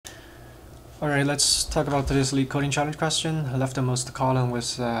Alright, let's talk about today's lead coding challenge question. Leftmost column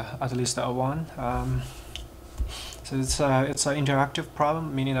with at least a 1. So it's an interactive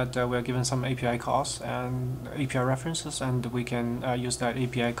problem, meaning that we're given some API calls and API references, and we can use that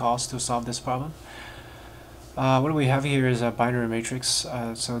API calls to solve this problem. What we have here is a binary matrix.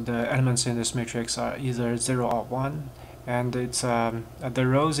 So the elements in this matrix are either 0 or 1, and it's the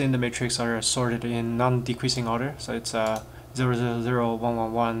rows in the matrix are sorted in non-decreasing order. So it's 0, 0, 0, 1,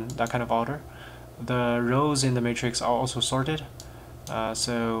 1, 1, that kind of order. The rows in the matrix are also sorted.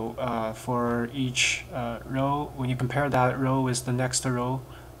 For each row, when you compare that row with the next row,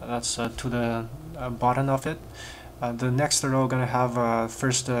 that's to the bottom of it, the next row gonna have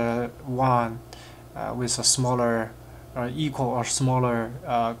first one with a smaller equal or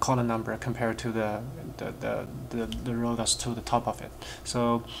smaller column number compared to the row that's to the top of it.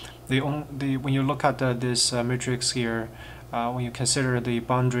 So when you look at this matrix here, when you consider the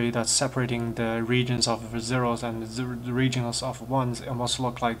boundary that's separating the regions of zeros and the regions of ones, it almost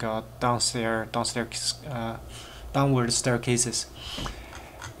look like downward staircases.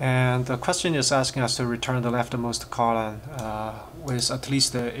 And the question is asking us to return the leftmost column with at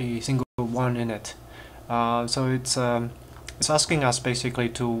least a single 1 in it. So it's asking us basically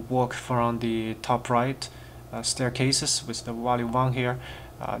to walk from the top right staircases with the value 1 here,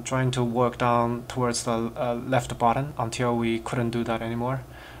 trying to work down towards the left bottom until we couldn't do that anymore.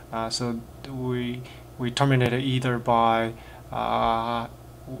 So we terminate it either by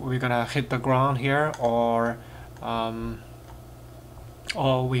we're gonna hit the ground here, or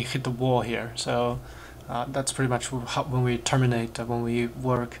we hit the wall here. So that's pretty much when we terminate, when we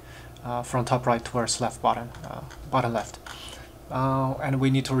work from top right towards left bottom, bottom left. And we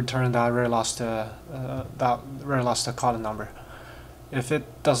need to return that very last column number. If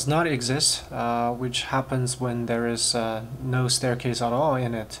it does not exist, which happens when there is no staircase at all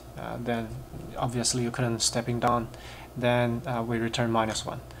in it, then obviously you couldn't stepping down, then we return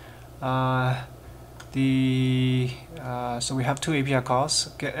 -1. So we have two API calls.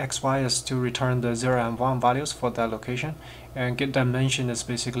 Get XY is to return the 0 and 1 values for that location, and get dimension is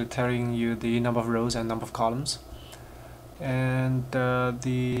basically telling you the number of rows and number of columns. And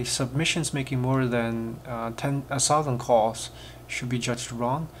the submissions making more than 1,000 calls should be judged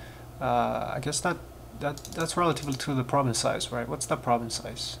wrong. I guess that's relative to the problem size, right? What's the problem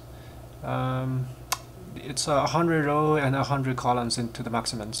size? It's 100 row and 100 columns into the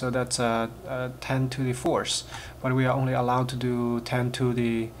maximum, so that's 10 to the 4th, but we are only allowed to do 10 to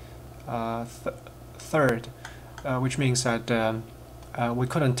the 3rd, which means that we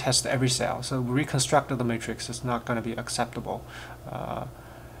couldn't test every cell, so reconstruct the matrix is not going to be acceptable.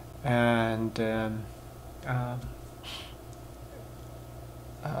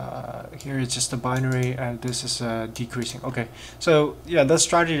 Here is just a binary, and this is decreasing. Okay, so yeah, the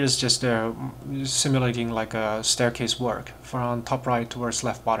strategy is just simulating like a staircase work from top right towards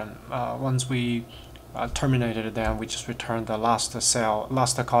left bottom. Once we terminated it, then we just return the last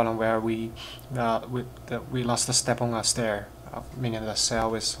column where we lost a step on a stair, meaning the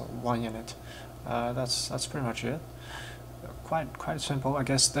cell with 1 in it. That's pretty much it. Quite simple, I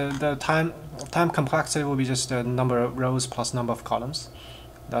guess. The time complexity will be just the number of rows plus number of columns.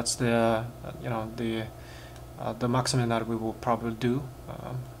 That's the the maximum that we will probably do.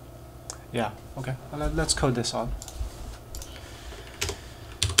 Yeah. Okay. Let's code this out.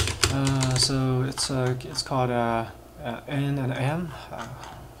 So it's called N and M.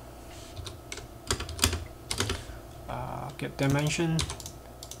 Get dimension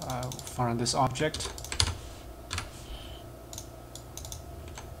from this object.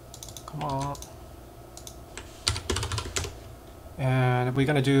 Come on. And we're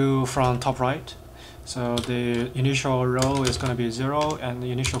gonna do from top right. So the initial row is gonna be 0, and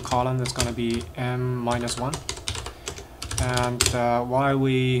the initial column is gonna be m-1. And while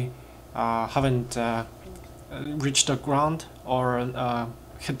we haven't reached the ground or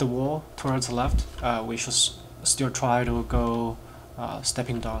hit the wall towards the left, we should still try to go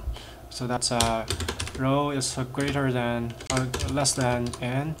stepping down. So that's row is greater than or less than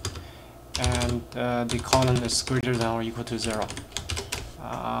n, and the column is greater than or equal to 0.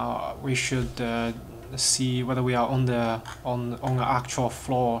 We should see whether we are on the actual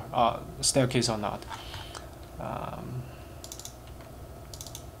floor staircase or not.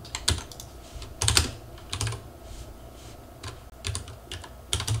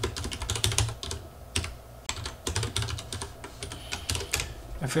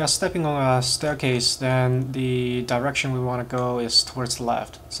 If we are stepping on a staircase, then the direction we want to go is towards the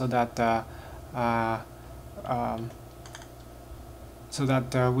left, so that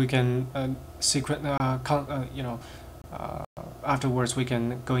we can afterwards we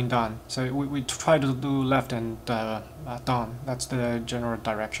can going down. So we try to do left and down. That's the general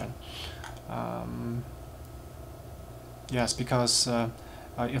direction. Yes, because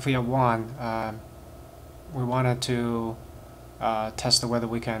if we have 1, we wanted to test whether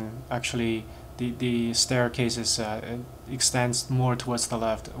we can actually the staircases extends more towards the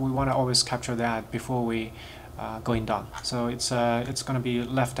left. We want to always capture that before we going down. So it's going to be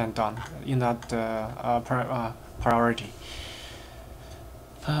left and down in that priority.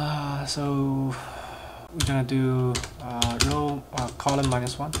 So we're gonna do row column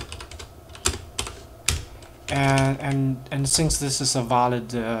 -1. And since this is a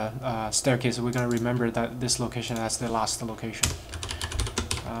valid staircase, we're going to remember that this location as the last location.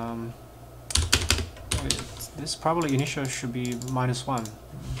 This probably initial should be -1,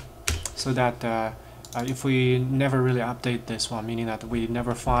 so that if we never really update this one, meaning that we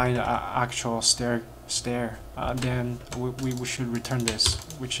never find an actual stair, then we should return this,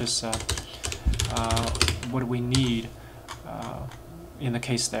 which is what we need. In the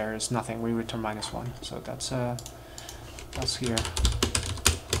case there is nothing, we return -1. So that's here.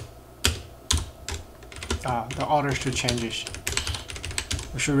 The order should change.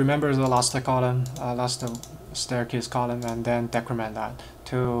 We should remember the last column, last staircase column, and then decrement that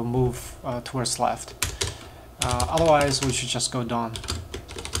to move towards left. Otherwise, we should just go down.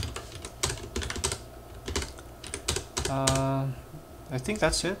 I think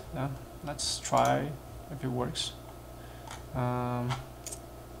that's it. Let's try if it works.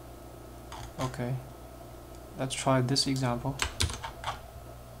 Okay, let's try this example.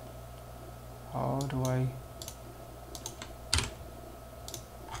 How do I...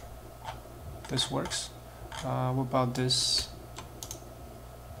 This works. What about this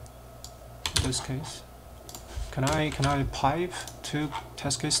case? Can I pipe 2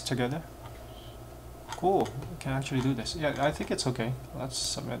 test cases together? Cool, we can actually do this. Yeah, I think it's okay. Let's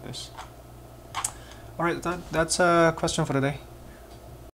submit this. Alright, that's a question for today.